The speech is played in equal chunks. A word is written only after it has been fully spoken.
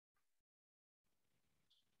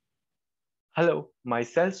Hello,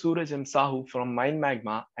 myself Suraj M. Sahu from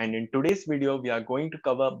MineMagma, and in today's video we are going to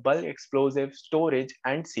cover bulk explosive storage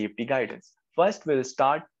and safety guidance. First we'll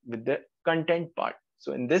start with the content part.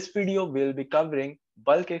 So in this video we'll be covering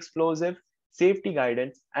bulk explosive, safety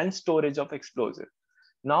guidance and storage of explosive.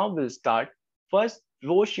 Now we'll start. First,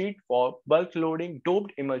 row sheet for bulk loading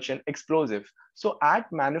doped emulsion explosive. So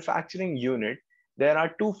at manufacturing unit, there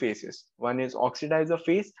are two phases. One is oxidizer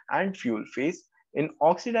phase and fuel phase. In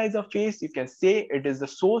oxidizer phase, you can say it is the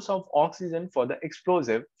source of oxygen for the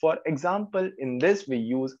explosive. For example, in this we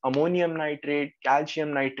use ammonium nitrate,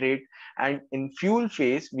 calcium nitrate, and in fuel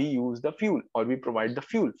phase, we use the fuel or we provide the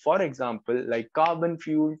fuel. For example, like carbon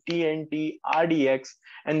fuel, TNT, RDX,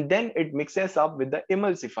 and then it mixes up with the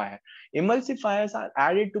emulsifier. Emulsifiers are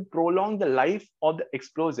added to prolong the life of the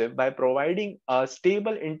explosive by providing a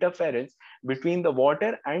stable interference between the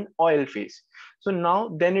water and oil phase. So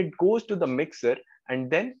now then it goes to the mixer and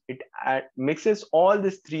then it mixes all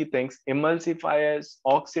these three things: emulsifiers,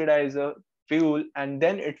 oxidizer, fuel, and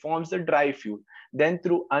then it forms the dry fuel. Then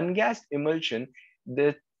through ungassed emulsion,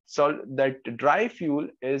 that dry fuel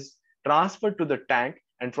is transferred to the tank,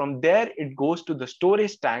 and from there it goes to the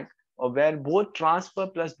storage tank where both transfer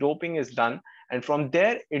plus doping is done, and from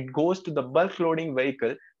there it goes to the bulk loading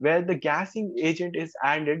vehicle where the gassing agent is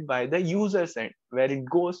added by the user's end, where it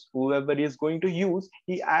goes, whoever is going to use,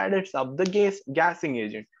 he adds up the gassing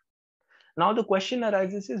agent. Now the question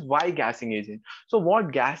arises is why gassing agent? So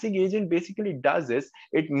what gassing agent basically does is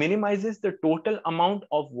it minimizes the total amount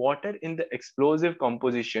of water in the explosive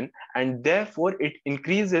composition, and therefore it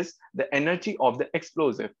increases the energy of the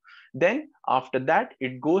explosive. Then after that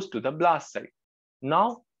it goes to the blast site.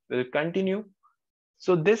 Now we'll continue.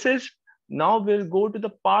 So this is, now we'll go to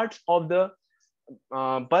the parts of the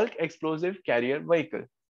bulk explosive carrier vehicle.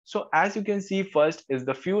 So as you can see, first is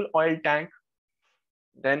the fuel oil tank.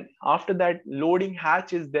 Then after that, loading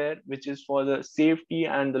hatch is there, which is for the safety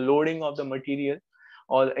and the loading of the material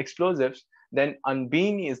or the explosives. Then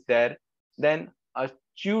unbeam is there. Then a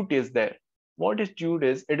chute is there. What is chute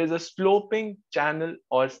is? It is a sloping channel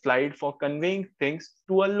or slide for conveying things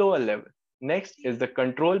to a lower level. Next is the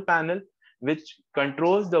control panel, which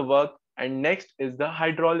controls the work, and next is the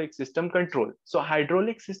hydraulic system control. So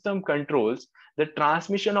hydraulic system controls the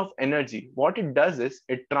transmission of energy. What it does is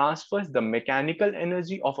it transfers the mechanical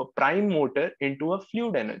energy of a prime motor into a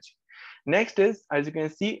fluid energy. Next is, as you can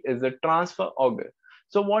see, is the transfer auger.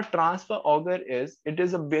 So what transfer auger is, it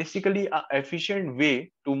is basically an efficient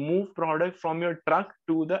way to move product from your truck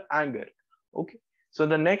to the hangar. Okay. So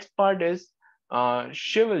the next part is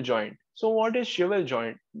swivel joint. So what is swivel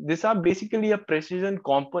joint? These are basically a precision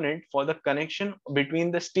component for the connection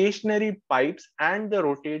between the stationary pipes and the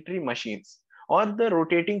rotatory machines or the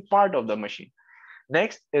rotating part of the machine.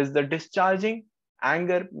 Next is the discharging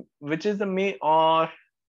hanger, which is the main, or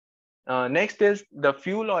next is the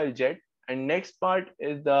fuel oil jet, and next part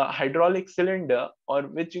is the hydraulic cylinder, or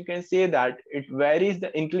which you can say that it varies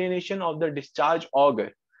the inclination of the discharge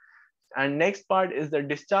auger. And next part is the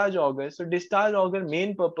discharge auger. So discharge auger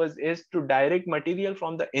main purpose is to direct material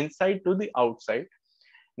from the inside to the outside.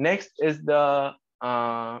 Next is the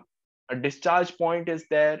a discharge point is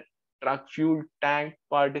there, truck fuel tank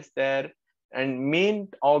part is there, and main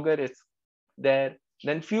auger is there.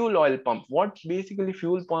 Then fuel oil pump. What basically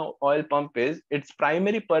oil pump is, its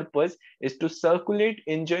primary purpose is to circulate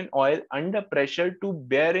engine oil under pressure to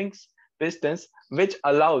bearings, pistons, which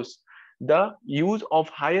allows the use of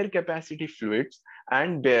higher capacity fluids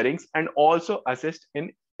and bearings and also assist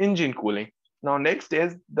in engine cooling. Now next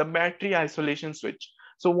is the battery isolation switch.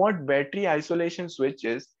 So what battery isolation switch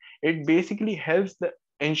is, it basically helps to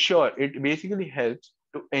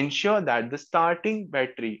ensure that the starting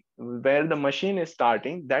battery, where the machine is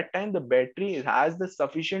starting, that time the battery has the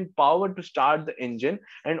sufficient power to start the engine,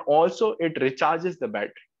 and also it recharges the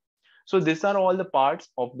battery. So these are all the parts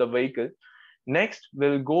of the vehicle. Next,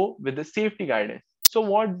 we'll go with the safety guidance. So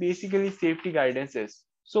what basically safety guidance is?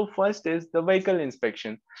 So first is the vehicle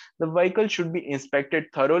inspection. The vehicle should be inspected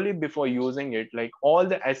thoroughly before using it, like all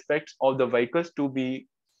the aspects of the vehicles to be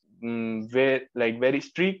very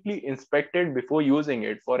strictly inspected before using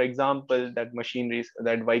it. For example, that machinery,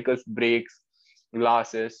 that vehicle's brakes,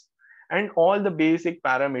 glasses, and all the basic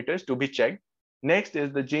parameters to be checked. Next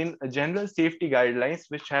is the general safety guidelines,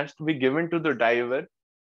 which has to be given to the driver,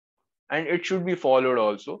 and it should be followed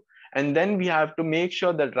also. And then we have to make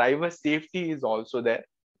sure the driver safety is also there.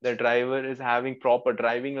 The driver is having proper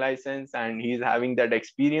driving license and he's having that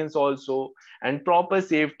experience also, and proper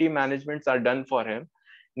safety managements are done for him.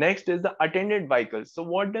 Next is the attended vehicles. So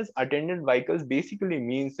what does attended vehicles basically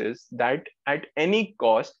means is that at any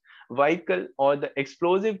cost, vehicle or the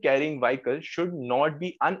explosive carrying vehicle should not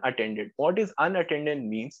be unattended. What is unattended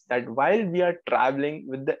means that while we are traveling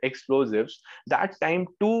with the explosives, that time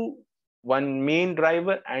one main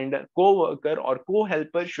driver and a co-worker or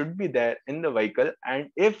co-helper should be there in the vehicle, and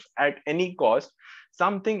if at any cost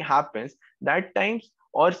something happens, that times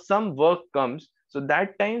or some work comes, so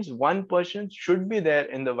that times one person should be there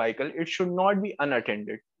in the vehicle. It should not be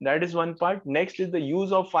unattended. That is one part. Next is the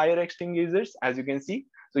use of fire extinguishers. As you can see,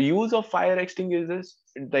 so use of fire extinguishers,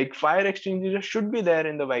 like fire extinguishers should be there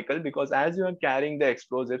in the vehicle, because as you are carrying the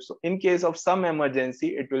explosives, so in case of some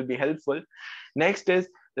emergency it will be helpful. Next is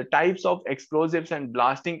the types of explosives and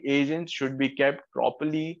blasting agents should be kept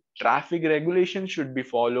properly. Traffic regulations should be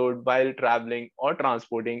followed while traveling or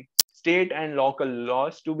transporting. State and local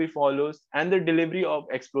laws to be followed, and the delivery of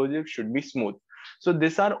explosives should be smooth. So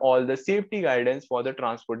these are all the safety guidance for the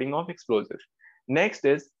transporting of explosives. Next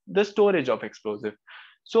is the storage of explosive.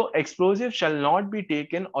 So explosives shall not be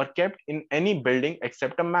taken or kept in any building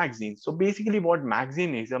except a magazine. So basically what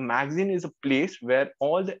magazine is, a magazine is a place where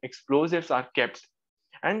all the explosives are kept,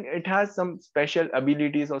 and it has some special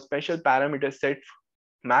abilities or special parameters set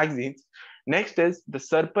magazines. Next is the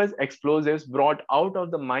surplus explosives brought out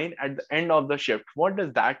of the mine at the end of the shift. What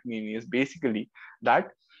does that mean? Is basically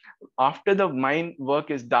that after the mine work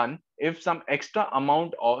is done, if some extra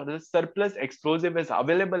amount or the surplus explosive is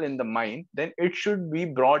available in the mine, then it should be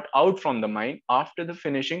brought out from the mine after the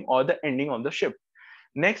finishing or the ending of the shift.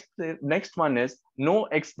 Next one is no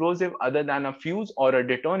explosive other than a fuse or a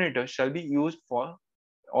detonator shall be used for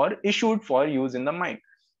or issued for use in the mine.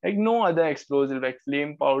 Like no other explosive like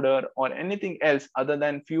flame powder or anything else other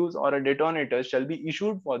than fuse or a detonator shall be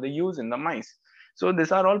issued for the use in the mines. So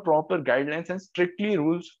these are all proper guidelines and strictly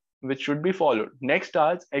rules which should be followed. Next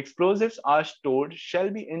are explosives are stored shall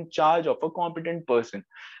be in charge of a competent person,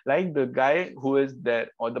 like the guy who is there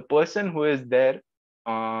or the person who is there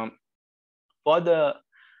for the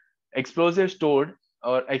explosive stored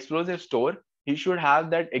or explosive store. He should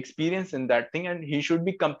have that experience in that thing, and he should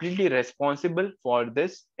be completely responsible for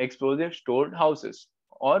this explosive stored houses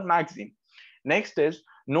or magazine. Next is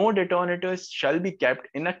no detonators shall be kept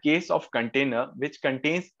in a case of container which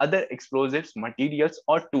contains other explosives materials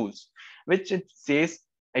or tools, which it says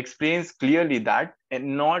explains clearly that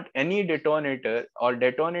not any detonator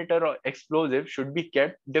or explosive should be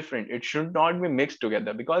kept different. It should not be mixed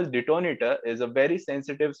together, because detonator is a very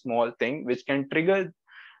sensitive small thing which can trigger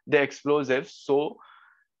the explosives. So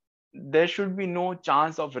there should be no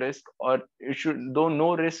chance of risk, or it should, though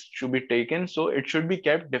no risk should be taken, so it should be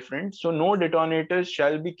kept different. So no detonators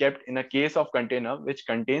shall be kept in a case of container which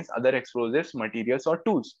contains other explosives materials or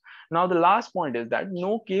tools. Now the last point is that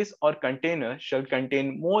no case or container shall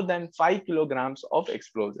contain more than 5 kilograms of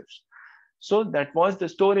explosives. So that was the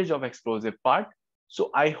storage of explosive part. So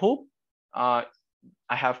I hope uh,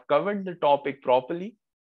 I have covered the topic properly.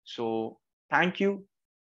 So thank you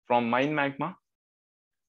from MineMagma.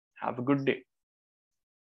 Have a good day.